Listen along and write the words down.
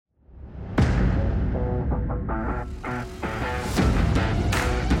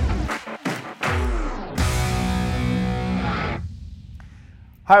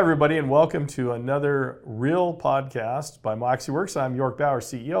Hi, everybody, and welcome to another Real podcast by MoxieWorks. I'm York Bauer,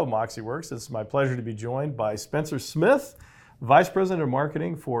 CEO of MoxieWorks. It's my pleasure to be joined by Spencer Smith, Vice President of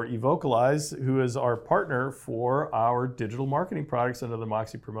Marketing for Evocalize, who is our partner for our digital marketing products under the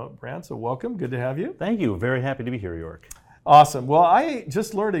Moxie Promote brand. So welcome, good to have you. Thank you, very happy to be here, York. Awesome. Well, I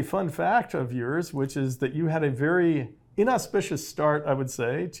just learned a fun fact of yours, which is that you had a very inauspicious start, I would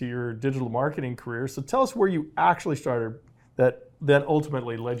say, to your digital marketing career. So tell us where you actually started that then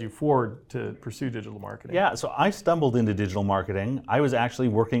ultimately led you forward to pursue digital marketing. Yeah, so I stumbled into digital marketing. I was actually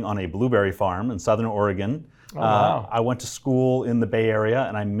working on a blueberry farm in Southern Oregon. Oh, wow. I went to school in the Bay Area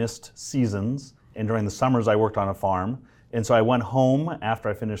and I missed seasons. And during the summers I worked on a farm. And so I went home after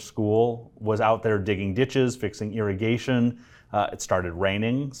I finished school, was out there digging ditches, fixing irrigation. It started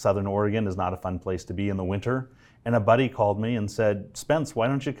raining. Southern Oregon is not a fun place to be in the winter. And a buddy called me and said, Spence, why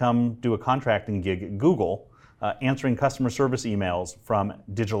don't you come do a contracting gig at Google? Answering customer service emails from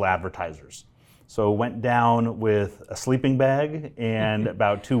digital advertisers. So went down with a sleeping bag and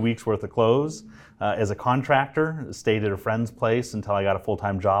about 2 weeks worth of clothes as a contractor, stayed at a friend's place until I got a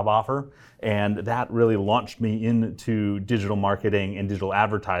full-time job offer. And that really launched me into digital marketing and digital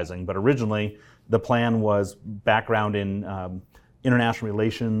advertising. But originally, the plan was background in international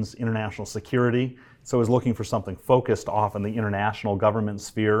relations, international security. So I was looking for something focused off in the international government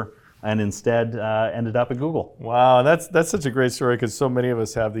sphere, and instead ended up at Google. Wow, that's such a great story because so many of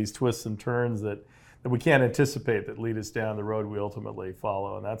us have these twists and turns that we can't anticipate that lead us down the road we ultimately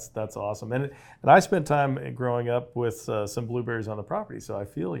follow, and that's awesome. And I spent time growing up with some blueberries on the property, so I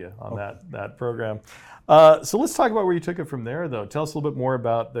feel you on that program. So let's talk about where you took it from there, though. Tell us a little bit more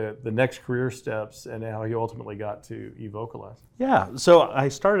about the next career steps and how you ultimately got to Evocalize. Yeah, so I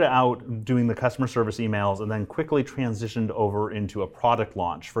started out doing the customer service emails and then quickly transitioned over into a product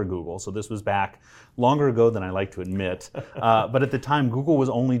launch for Google. So this was back longer ago than I like to admit. But at the time, Google was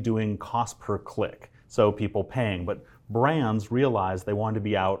only doing cost per click, so people paying. But brands realized they wanted to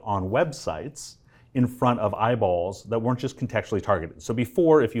be out on websites in front of eyeballs that weren't just contextually targeted. So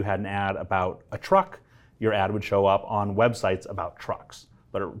before, if you had an ad about a truck, your ad would show up on websites about trucks.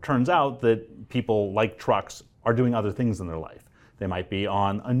 But it turns out that people like trucks are doing other things in their life. They might be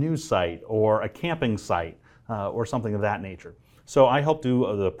on a news site or a camping site or something of that nature. So I helped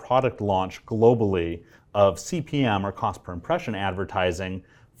do the product launch globally of CPM, or cost per impression advertising,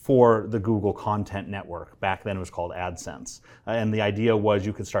 for the Google Content Network. Back then it was called AdSense. And the idea was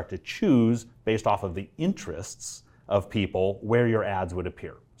you could start to choose based off of the interests of people where your ads would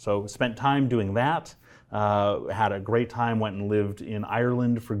appear. So spent time doing that. Had a great time, went and lived in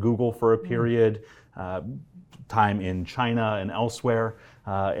Ireland for Google for a period, time in China and elsewhere,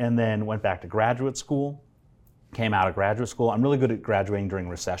 and then went back to graduate school. Came out of graduate school. I'm really good at graduating during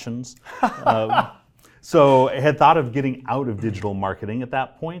recessions. So I had thought of getting out of digital marketing at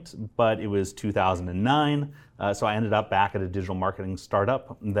that point, but it was 2009. So I ended up back at a digital marketing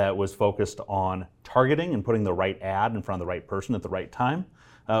startup that was focused on targeting and putting the right ad in front of the right person at the right time,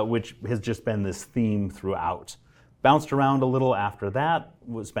 which has just been this theme throughout. Bounced around a little after that,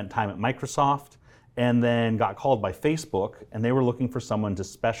 spent time at Microsoft, and then got called by Facebook, and they were looking for someone to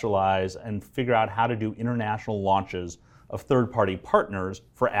specialize and figure out how to do international launches of third-party partners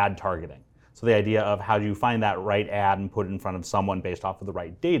for ad targeting. So the idea of how do you find that right ad and put it in front of someone based off of the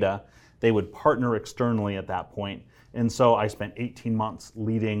right data, they would partner externally at that point. And so I spent 18 months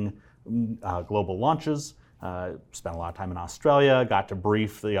leading global launches, spent a lot of time in Australia, got to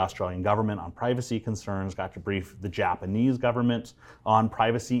brief the Australian government on privacy concerns, got to brief the Japanese government on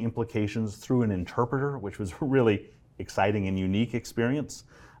privacy implications through an interpreter, which was a really exciting and unique experience.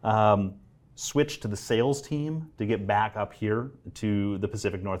 Switched to the sales team to get back up here to the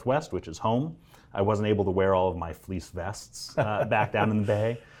Pacific Northwest, which is home. I wasn't able to wear all of my fleece vests back down in the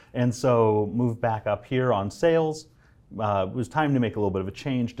Bay. And so moved back up here on sales. It was time to make a little bit of a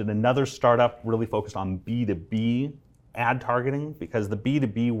change. Did another startup really focused on B2B ad targeting, because the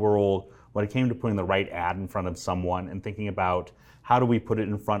B2B world, when it came to putting the right ad in front of someone and thinking about how do we put it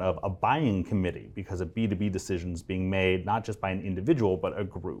in front of a buying committee, because a B2B decision is being made not just by an individual, but a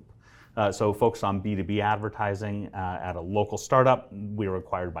group. So focused on B2B advertising at a local startup. We were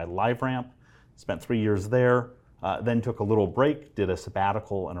acquired by LiveRamp. Spent 3 years there. Then took a little break, did a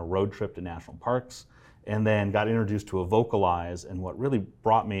sabbatical and a road trip to national parks, and then got introduced to Evocalize. And what really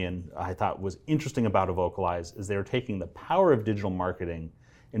brought me and I thought was interesting about Evocalize is they're taking the power of digital marketing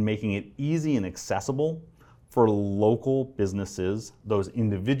and making it easy and accessible for local businesses, those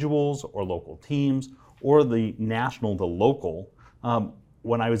individuals or local teams, or the national to local,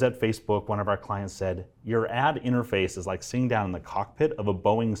 when I was at Facebook, one of our clients said, your ad interface is like sitting down in the cockpit of a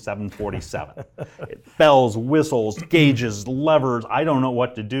Boeing 747. It bells, whistles, gauges, levers, I don't know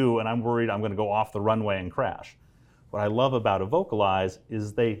what to do, and I'm worried I'm going to go off the runway and crash. What I love about Evocalize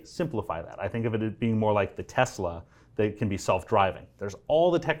is they simplify that. I think of it as being more like the Tesla that can be self-driving. There's all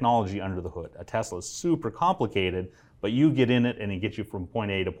the technology under the hood. A Tesla is super complicated, but you get in it and it gets you from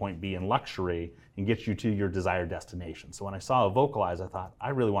point A to point B in luxury and gets you to your desired destination. So when I saw Evocalize, I thought, I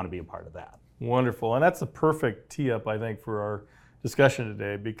really want to be a part of that. Wonderful. And that's the perfect tee up, I think, for our discussion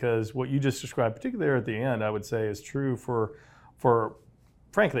today, because what you just described, particularly there at the end, I would say is true for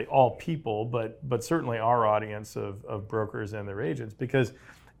frankly, all people, but certainly our audience of brokers and their agents, because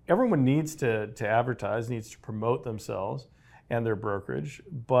everyone needs to advertise, needs to promote themselves and their brokerage,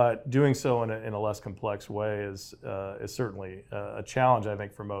 but doing so in a less complex way is certainly a challenge, I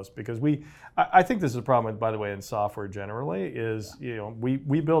think, for most. Because I think this is a problem, by the way, in software generally, is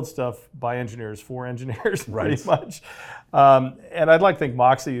we build stuff by engineers for engineers, pretty much. And I'd like to think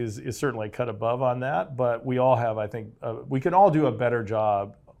Moxie is certainly cut above on that, but we all have, I think, we can all do a better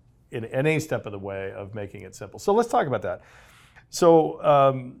job in any step of the way of making it simple. So let's talk about that.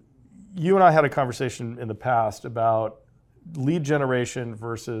 So you and I had a conversation in the past about lead generation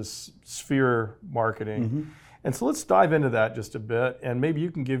versus sphere marketing. Mm-hmm. And so let's dive into that just a bit, and maybe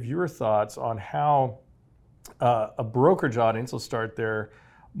you can give your thoughts on how a brokerage audience, let's start there,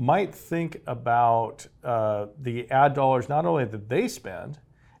 might think about the ad dollars, not only that they spend,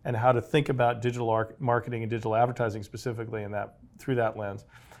 and how to think about digital marketing and digital advertising specifically in that through that lens,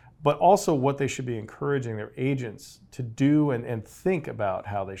 but also what they should be encouraging their agents to do and think about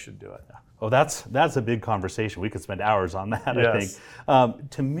how they should do it. Oh, that's a big conversation. We could spend hours on that, yes. I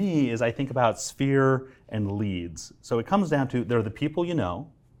think. To me, as I think about sphere and leads, so it comes down to they're the people you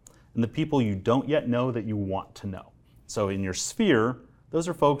know and the people you don't yet know that you want to know. So in your sphere, those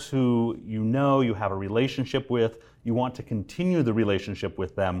are folks who you know, you have a relationship with, you want to continue the relationship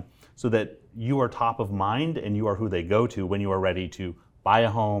with them so that you are top of mind and you are who they go to when you are ready to buy a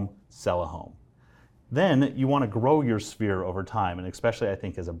home, sell a home. Then you want to grow your sphere over time, and especially I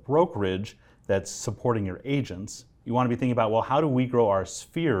think as a brokerage that's supporting your agents, you want to be thinking about, well, how do we grow our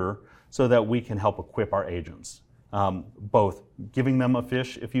sphere so that we can help equip our agents? Both giving them a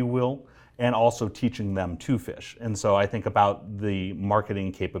fish, if you will, and also teaching them to fish. And so I think about the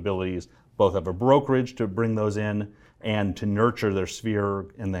marketing capabilities, both of a brokerage to bring those in and to nurture their sphere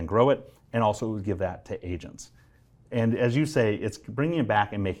and then grow it, and also give that to agents. And as you say, it's bringing it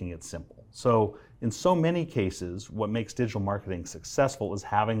back and making it simple. So in so many cases, what makes digital marketing successful is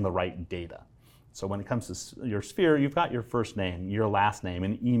having the right data. So when it comes to your sphere, you've got your first name, your last name,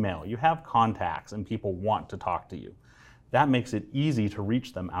 and email. You have contacts and people want to talk to you. That makes it easy to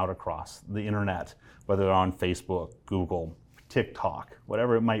reach them out across the internet, whether they're on Facebook, Google, TikTok,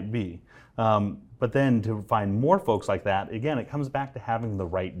 whatever it might be. But then to find more folks like that, again, it comes back to having the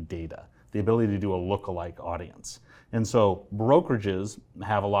right data, the ability to do a lookalike audience. And so brokerages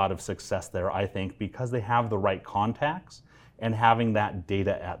have a lot of success there, I think, because they have the right contacts and having that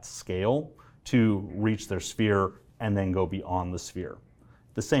data at scale to reach their sphere and then go beyond the sphere.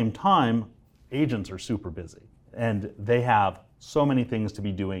 At the same time, agents are super busy and they have so many things to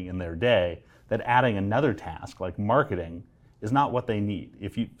be doing in their day that adding another task like marketing is not what they need.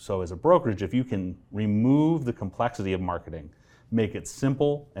 So as a brokerage, if you can remove the complexity of marketing, make it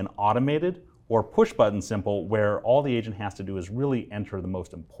simple and automated, or push button simple, where all the agent has to do is really enter the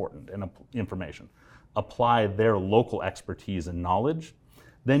most important information, apply their local expertise and knowledge,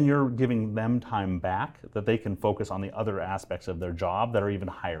 then you're giving them time back that they can focus on the other aspects of their job that are even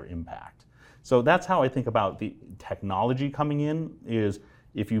higher impact. So that's how I think about the technology coming in, is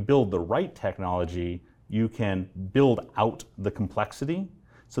if you build the right technology, you can build out the complexity,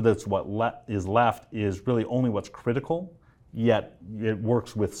 so that's what is left is really only what's critical, yet it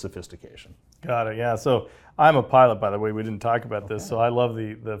works with sophistication. Got it, yeah. So I'm a pilot, by the way. We didn't talk about this, so I love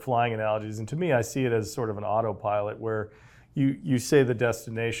the flying analogies. And to me, I see it as sort of an autopilot where you say the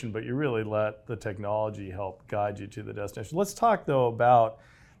destination, but you really let the technology help guide you to the destination. Let's talk, though, about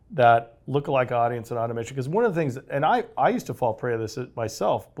that lookalike audience and automation, because one of the things, and I used to fall prey to this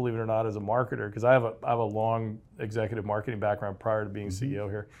myself, believe it or not, as a marketer, because I have a long executive marketing background prior to being CEO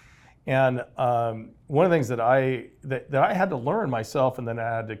here. And one of the things that I had to learn myself, and then I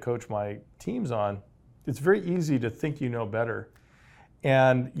had to coach my teams on, it's very easy to think you know better.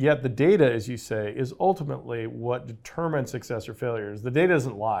 And yet the data, as you say, is ultimately what determines success or failures. The data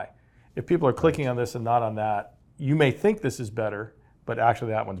doesn't lie. If people are clicking on this and not on that, you may think this is better, but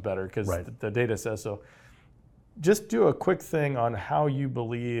actually that one's better because the data says so. Just do a quick thing on how you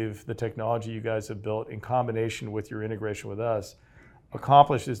believe the technology you guys have built in combination with your integration with us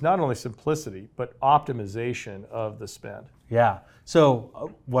accomplish is not only simplicity, but optimization of the spend. Yeah.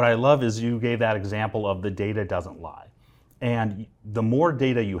 So what I love is you gave that example of the data doesn't lie. And the more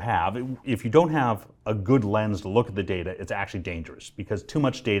data you have, if you don't have a good lens to look at the data, it's actually dangerous because too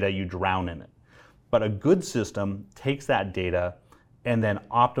much data, you drown in it. But a good system takes that data and then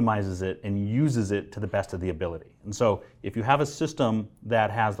optimizes it and uses it to the best of the ability. And so if you have a system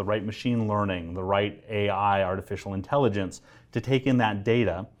that has the right machine learning, the right AI, artificial intelligence, to take in that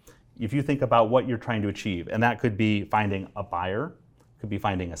data, if you think about what you're trying to achieve, and that could be finding a buyer, could be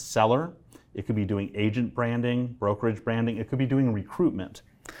finding a seller, it could be doing agent branding, brokerage branding, it could be doing recruitment.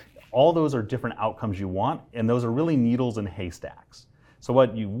 All those are different outcomes you want, and those are really needles in haystacks. So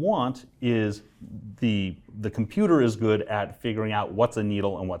what you want is the computer is good at figuring out what's a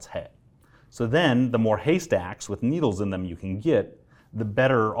needle and what's hay. So then the more haystacks with needles in them you can get, the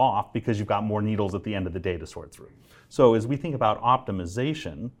better off because you've got more needles at the end of the day to sort through. So as we think about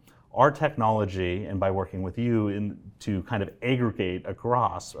optimization, our technology, and by working with you to kind of aggregate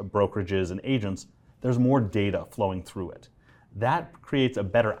across brokerages and agents, there's more data flowing through it. That creates a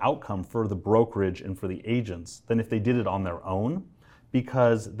better outcome for the brokerage and for the agents than if they did it on their own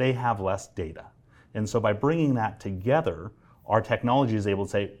because they have less data. And so by bringing that together, our technology is able to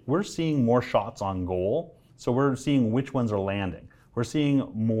say, we're seeing more shots on goal, so we're seeing which ones are landing. We're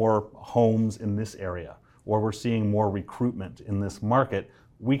seeing more homes in this area, or we're seeing more recruitment in this market.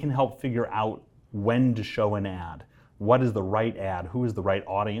 We can help figure out when to show an ad, what is the right ad, who is the right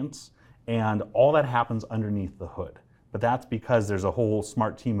audience, and all that happens underneath the hood. But that's because there's a whole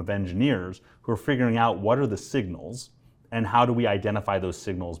smart team of engineers who are figuring out what are the signals and how do we identify those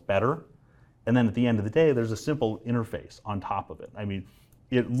signals better. And then at the end of the day, there's a simple interface on top of it. I mean,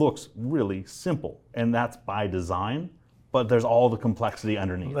 it looks really simple, and that's by design, but there's all the complexity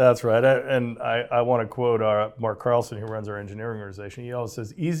underneath. That's right. And I want to quote Mark Carlson, who runs our engineering organization. He always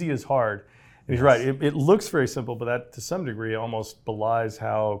says, easy is hard. And he's right. It looks very simple, but that to some degree almost belies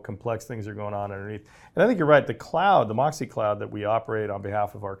how complex things are going on underneath. And I think you're right. The cloud, the Moxie cloud that we operate on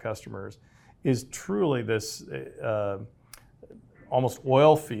behalf of our customers is truly this almost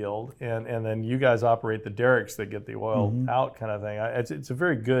oil field. And then you guys operate the derricks that get the oil out kind of thing. It's a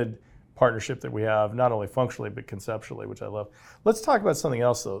very good partnership that we have, not only functionally, but conceptually, which I love. Let's talk about something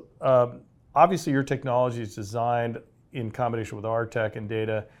else though. Obviously your technology is designed in combination with our tech and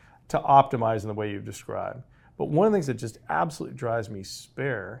data to optimize in the way you've described. But one of the things that just absolutely drives me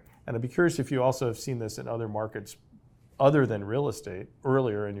spare, and I'd be curious if you also have seen this in other markets other than real estate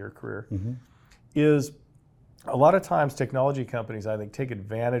earlier in your career, is a lot of times technology companies, I think, take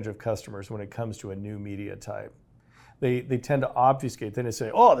advantage of customers when it comes to a new media type. They tend to obfuscate. Then they say,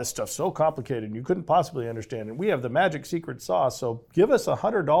 oh, this stuff's so complicated and you couldn't possibly understand. And we have the magic secret sauce, so give us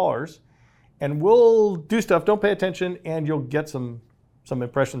 $100 and we'll do stuff, don't pay attention, and you'll get some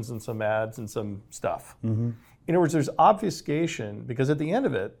impressions and some ads and some stuff. In other words, there's obfuscation because at the end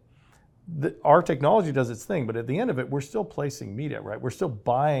of it, our technology does its thing, but at the end of it, we're still placing media, right? We're still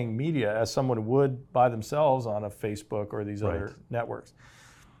buying media as someone would buy themselves on a Facebook or these other networks.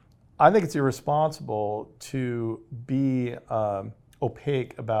 I think it's irresponsible to be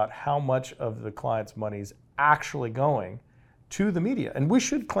opaque about how much of the client's money is actually going to the media. And we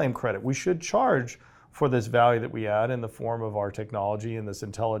should claim credit. We should charge for this value that we add in the form of our technology and this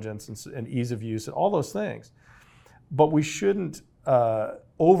intelligence and ease of use and all those things. But we shouldn't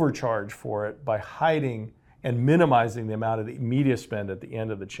overcharge for it by hiding and minimizing the amount of the media spend at the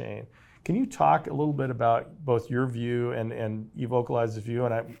end of the chain. Can you talk a little bit about both your view and Evocalized's view?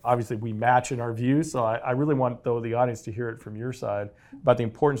 And obviously we match in our views, so I really want though the audience to hear it from your side about the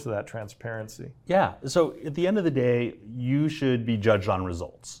importance of that transparency. Yeah, so at the end of the day, you should be judged on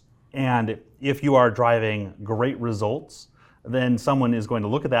results. And if you are driving great results, then someone is going to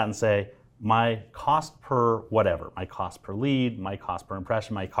look at that and say, my cost per whatever, my cost per lead, my cost per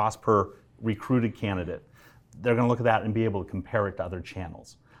impression, my cost per recruited candidate, they're going to look at that and be able to compare it to other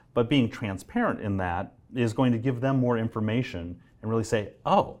channels. But being transparent in that is going to give them more information and really say,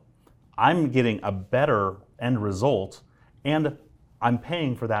 oh, I'm getting a better end result and I'm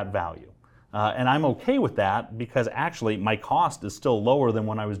paying for that value. And I'm okay with that because actually my cost is still lower than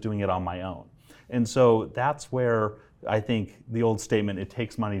when I was doing it on my own. And so that's where I think the old statement, it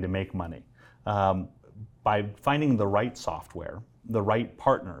takes money to make money. By finding the right software, the right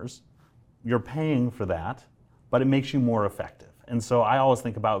partners, you're paying for that, but it makes you more effective. And so I always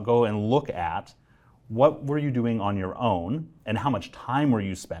think about go and look at what were you doing on your own and how much time were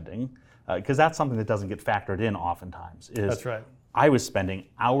you spending, because that's something that doesn't get factored in oftentimes. That's right. I was spending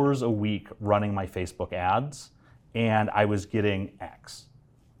hours a week running my Facebook ads and I was getting X.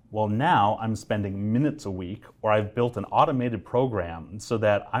 Well, now I'm spending minutes a week, or I've built an automated program so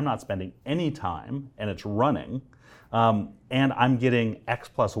that I'm not spending any time and it's running, and I'm getting X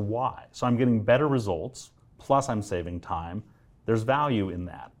plus Y. So I'm getting better results, plus I'm saving time. There's value in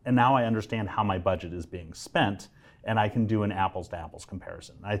that. And now I understand how my budget is being spent, and I can do an apples to apples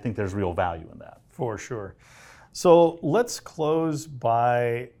comparison. I think there's real value in that. For sure. So let's close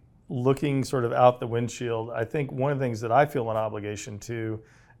by looking sort of out the windshield. I think one of the things that I feel an obligation to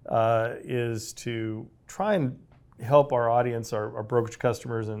is to try and help our audience, our brokerage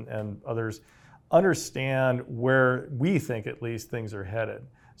customers and others understand where we think at least things are headed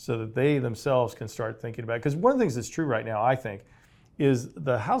so that they themselves can start thinking about it. Because one of the things that's true right now, I think, is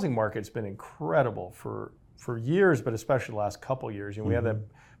the housing market's been incredible for years, but especially the last couple of years. We had that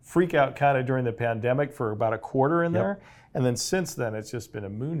freak out kind of during the pandemic for about a quarter in there. And then since then, it's just been a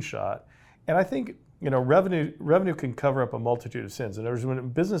moonshot. And I think revenue can cover up a multitude of sins. And when a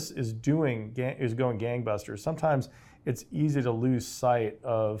business is going gangbusters, sometimes it's easy to lose sight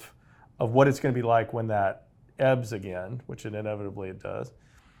of what it's going to be like when that ebbs again, which inevitably it does.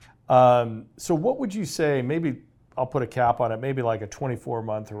 So what would you say, maybe I'll put a cap on it, maybe like a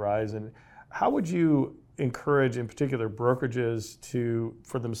 24-month horizon. How would you encourage, in particular, brokerages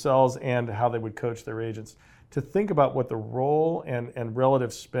for themselves and how they would coach their agents to think about what the role and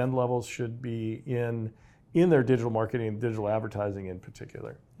relative spend levels should be in their digital marketing and digital advertising in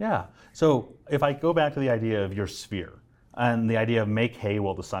particular? Yeah. So if I go back to the idea of your sphere and the idea of make hay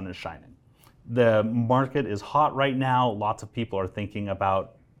while the sun is shining, the market is hot right now. Lots of people are thinking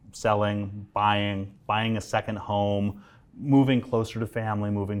about selling, buying a second home, moving closer to family,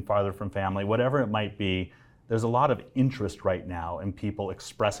 moving farther from family, whatever it might be. There's a lot of interest right now in people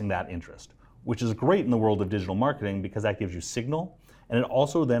expressing that interest, which is great in the world of digital marketing because that gives you signal, and it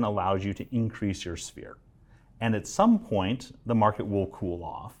also then allows you to increase your sphere. And at some point, the market will cool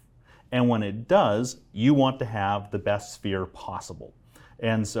off. And when it does, you want to have the best sphere possible.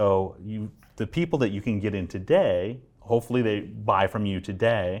 And so the people that you can get in today, hopefully they buy from you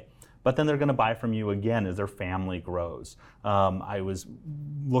today, but then they're going to buy from you again as their family grows. I was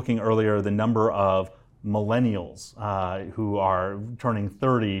looking earlier, the number of millennials who are turning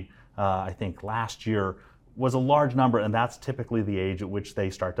 30, I think last year, was a large number, and that's typically the age at which they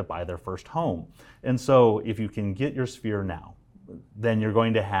start to buy their first home. And so if you can get your sphere now, then you're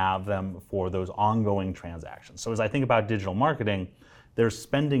going to have them for those ongoing transactions. So as I think about digital marketing, there's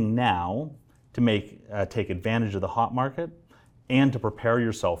spending now to take advantage of the hot market and to prepare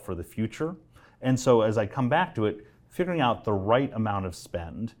yourself for the future. And so as I come back to it, figuring out the right amount of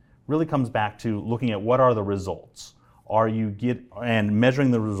spend really comes back to looking at what are the results. And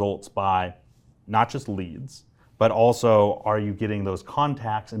measuring the results by not just leads, but also are you getting those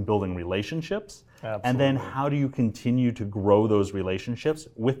contacts and building relationships? Absolutely. And then how do you continue to grow those relationships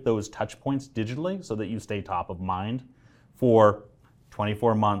with those touch points digitally so that you stay top of mind for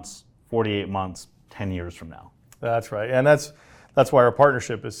 24 months, 48 months, 10 years from now? That's right. And that's why our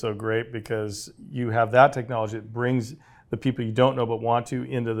partnership is so great, because you have that technology that brings the people you don't know but want to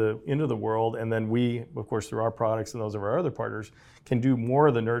into the world, and then we, of course, through our products and those of our other partners, can do more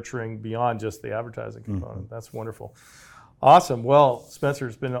of the nurturing beyond just the advertising component. That's wonderful. Awesome. Well, Spencer,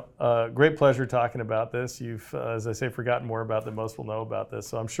 it's been a great pleasure talking about this. You've, as I say, forgotten more about than most will know about this,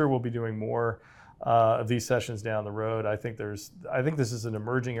 so I'm sure we'll be doing more of these sessions down the road. I think this is an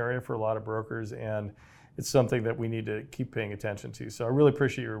emerging area for a lot of brokers, and it's something that we need to keep paying attention to. So I really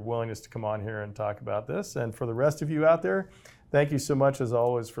appreciate your willingness to come on here and talk about this. And for the rest of you out there, thank you so much as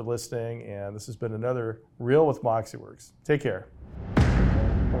always for listening. And this has been another Real with MoxieWorks. Take care.